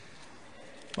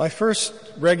My first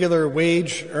regular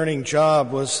wage-earning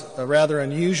job was a rather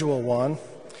unusual one.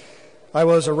 I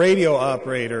was a radio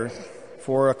operator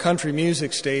for a country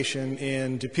music station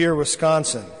in De Pere,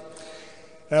 Wisconsin.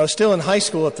 And I was still in high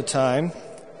school at the time,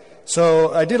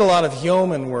 so I did a lot of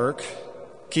yeoman work,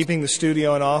 keeping the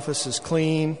studio and offices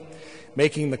clean,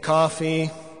 making the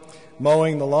coffee,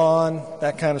 mowing the lawn,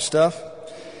 that kind of stuff.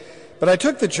 But I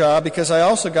took the job because I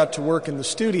also got to work in the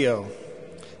studio,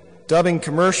 dubbing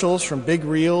commercials from big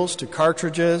reels to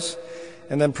cartridges,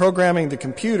 and then programming the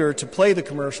computer to play the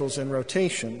commercials in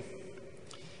rotation.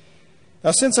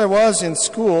 Now, since I was in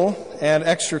school and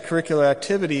extracurricular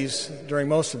activities during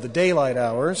most of the daylight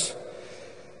hours,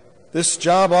 this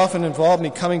job often involved me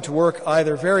coming to work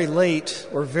either very late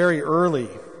or very early,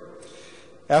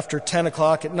 after 10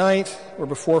 o'clock at night or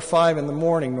before 5 in the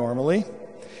morning normally,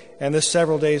 and this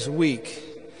several days a week.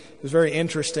 It was very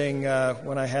interesting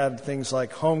when I had things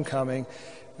like homecoming,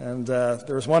 and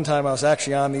there was one time I was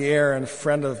actually on the air, and a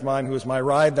friend of mine who was my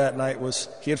ride that night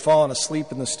he had fallen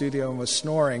asleep in the studio and was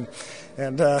snoring,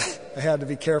 and I had to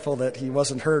be careful that he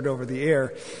wasn't heard over the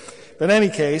air. But in any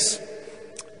case,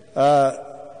 I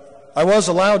was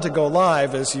allowed to go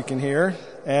live, as you can hear,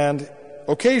 and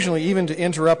occasionally even to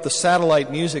interrupt the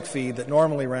satellite music feed that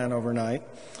normally ran overnight.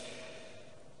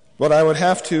 But I would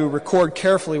have to record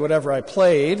carefully whatever I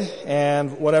played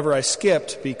and whatever I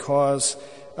skipped, because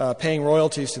paying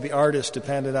royalties to the artist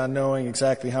depended on knowing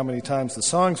exactly how many times the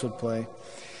songs would play.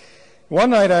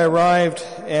 One night I arrived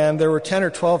and there were 10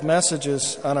 or 12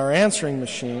 messages on our answering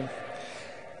machine,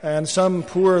 and some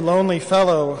poor lonely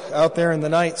fellow out there in the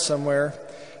night somewhere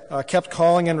kept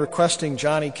calling and requesting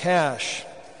Johnny Cash.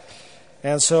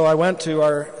 And so I went to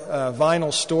our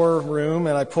vinyl storeroom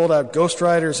and I pulled out Ghost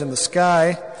Riders in the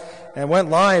Sky and went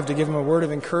live to give him a word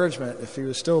of encouragement if he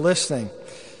was still listening.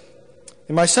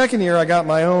 In my second year, I got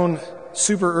my own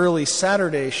super early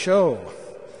Saturday show.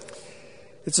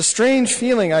 It's a strange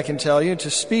feeling, I can tell you, to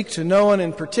speak to no one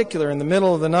in particular in the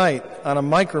middle of the night on a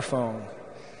microphone.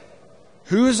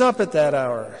 Who's up at that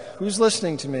hour? Who's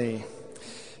listening to me?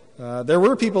 There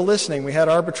were people listening. We had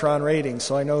Arbitron ratings,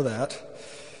 so I know that.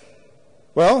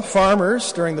 Well,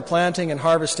 farmers during the planting and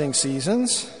harvesting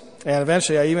seasons, and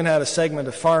eventually I even had a segment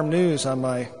of farm news on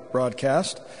my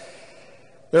broadcast.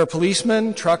 There are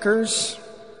policemen, truckers,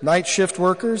 night shift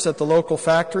workers at the local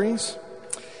factories,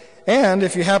 and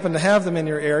if you happen to have them in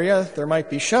your area, there might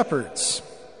be shepherds.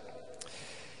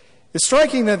 It's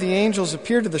striking that the angels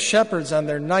appear to the shepherds on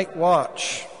their night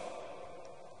watch.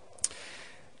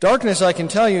 Darkness, I can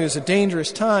tell you, is a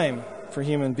dangerous time for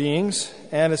human beings,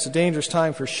 and it's a dangerous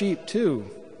time for sheep, too.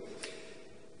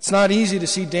 It's not easy to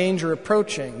see danger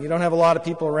approaching. You don't have a lot of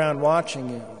people around watching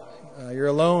you. You're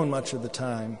alone much of the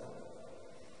time.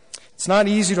 It's not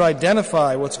easy to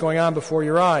identify what's going on before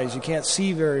your eyes. You can't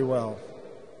see very well.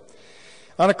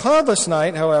 On a cloudless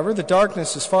night, however, the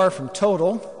darkness is far from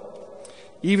total,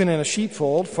 even in a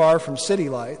sheepfold, far from city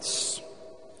lights.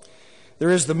 There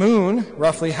is the moon,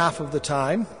 roughly half of the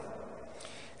time,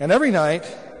 and every night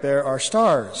there are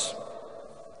stars.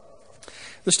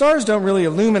 The stars don't really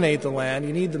illuminate the land.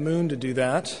 You need the moon to do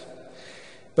that.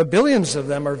 But billions of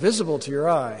them are visible to your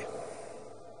eye.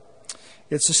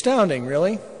 It's astounding,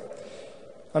 really.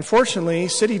 Unfortunately,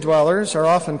 city dwellers are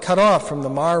often cut off from the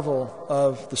marvel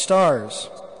of the stars.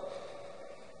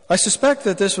 I suspect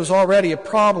that this was already a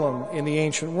problem in the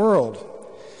ancient world.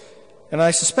 And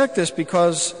I suspect this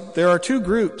because there are two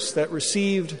groups that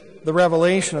received the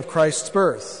revelation of Christ's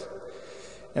birth.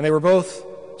 And they were both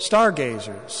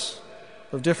stargazers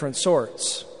of different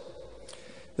sorts.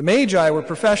 The Magi were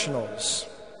professionals.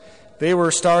 They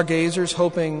were stargazers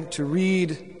hoping to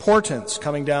read portents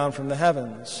coming down from the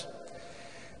heavens.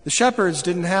 The shepherds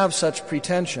didn't have such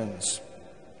pretensions.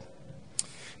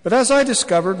 But as I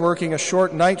discovered working a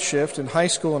short night shift in high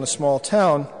school in a small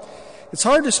town, it's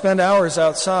hard to spend hours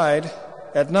outside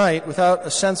at night without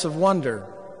a sense of wonder,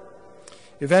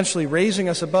 eventually raising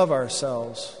us above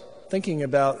ourselves, thinking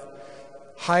about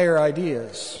higher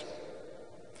ideas.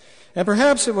 And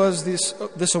perhaps it was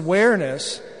this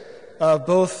awareness of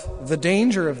both the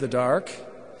danger of the dark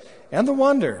and the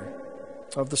wonder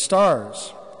of the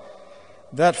stars,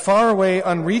 that faraway,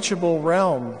 unreachable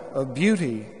realm of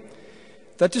beauty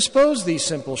that disposed these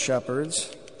simple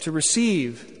shepherds to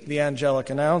receive the angelic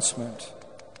announcement.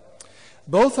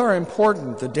 Both are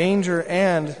important, the danger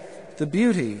and the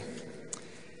beauty.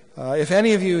 If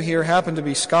any of you here happen to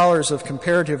be scholars of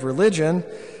comparative religion,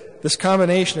 this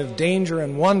combination of danger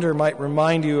and wonder might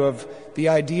remind you of the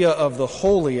idea of the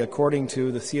holy, according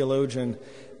to the theologian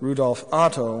Rudolf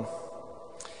Otto.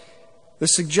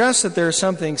 This suggests that there is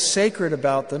something sacred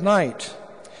about the night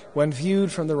when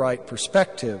viewed from the right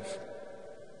perspective.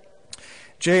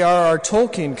 J.R.R.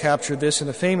 Tolkien captured this in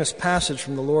a famous passage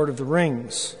from The Lord of the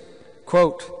Rings.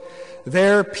 Quote,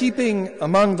 "There, peeping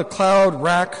among the cloud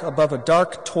rack above a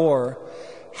dark tor,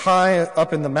 high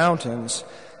up in the mountains,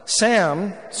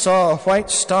 Sam saw a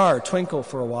white star twinkle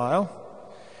for a while.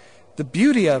 The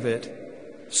beauty of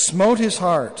it smote his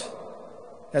heart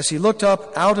as he looked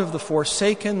up out of the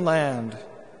forsaken land,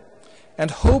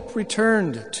 and hope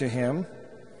returned to him.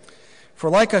 For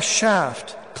like a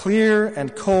shaft, clear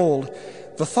and cold,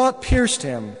 the thought pierced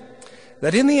him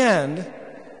that in the end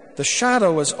the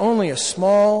shadow was only a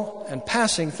small and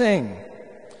passing thing.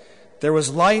 There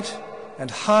was light and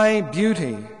high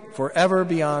beauty forever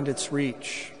beyond its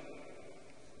reach."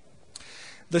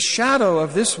 The shadow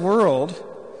of this world,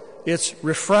 its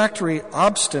refractory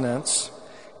obstinance,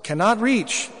 cannot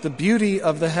reach the beauty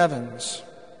of the heavens.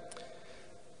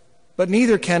 But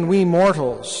neither can we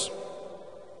mortals.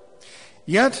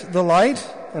 Yet the light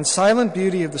and silent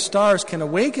beauty of the stars can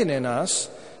awaken in us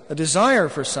a desire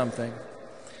for something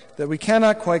that we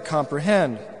cannot quite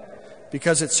comprehend,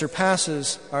 because it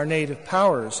surpasses our native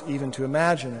powers even to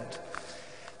imagine it.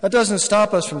 That doesn't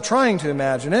stop us from trying to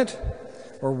imagine it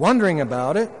or wondering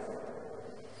about it,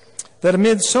 that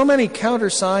amid so many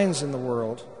countersigns in the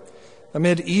world,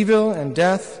 amid evil and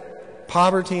death,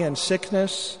 poverty and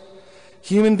sickness,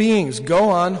 human beings go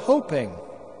on hoping,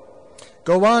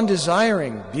 go on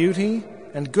desiring beauty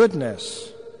and goodness,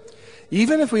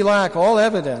 even if we lack all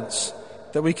evidence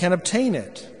that we can obtain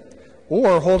it,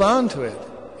 or hold on to it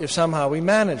if somehow we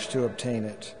manage to obtain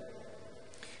it.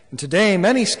 And today,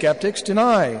 many skeptics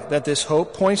deny that this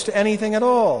hope points to anything at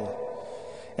all,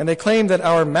 and they claim that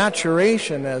our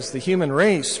maturation as the human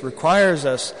race requires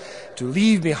us to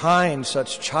leave behind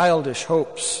such childish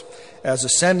hopes as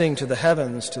ascending to the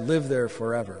heavens to live there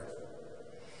forever.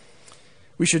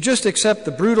 We should just accept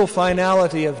the brutal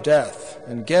finality of death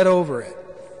and get over it.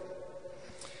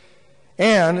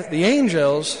 And the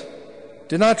angels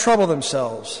did not trouble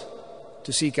themselves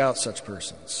to seek out such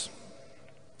persons.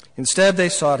 Instead, they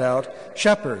sought out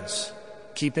shepherds,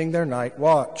 keeping their night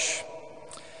watch.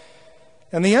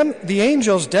 And the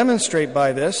angels demonstrate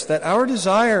by this that our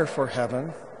desire for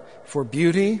heaven, for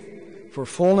beauty, for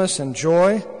fullness and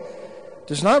joy,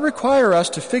 does not require us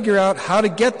to figure out how to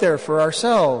get there for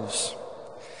ourselves,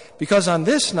 because on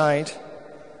this night,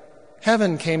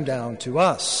 heaven came down to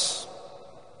us.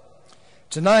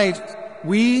 Tonight,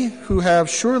 we who have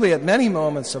surely at many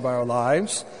moments of our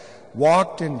lives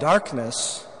walked in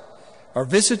darkness are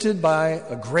visited by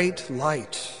a great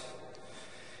light.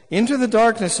 Into the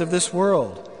darkness of this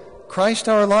world, Christ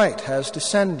our light has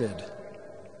descended.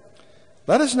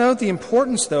 Let us note the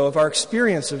importance, though, of our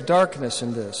experience of darkness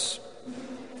in this.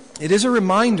 It is a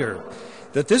reminder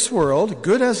that this world,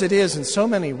 good as it is in so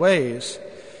many ways,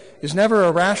 is never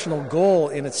a rational goal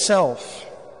in itself.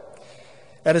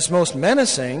 At its most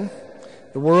menacing,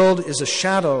 the world is a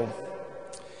shadow,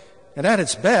 and at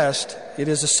its best, it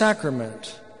is a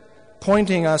sacrament,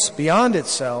 pointing us beyond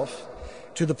itself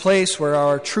to the place where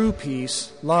our true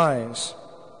peace lies.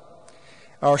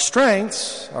 Our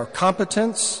strengths, our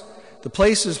competence, the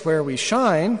places where we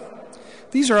shine,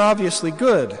 these are obviously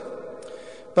good.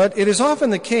 But it is often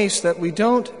the case that we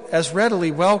don't as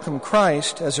readily welcome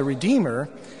Christ as a Redeemer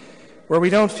where we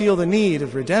don't feel the need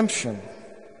of redemption.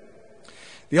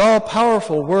 The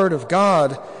all-powerful Word of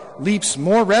God leaps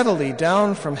more readily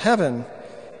down from heaven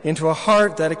into a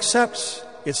heart that accepts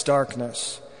its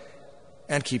darkness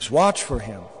and keeps watch for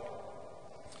Him.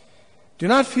 Do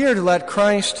not fear to let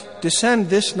Christ descend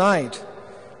this night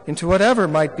into whatever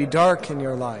might be dark in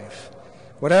your life,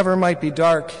 whatever might be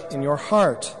dark in your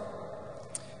heart.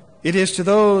 It is to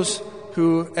those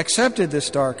who accepted this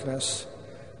darkness,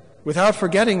 without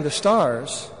forgetting the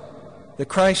stars, that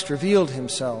Christ revealed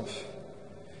Himself.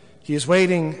 He is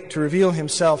waiting to reveal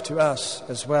Himself to us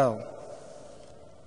as well.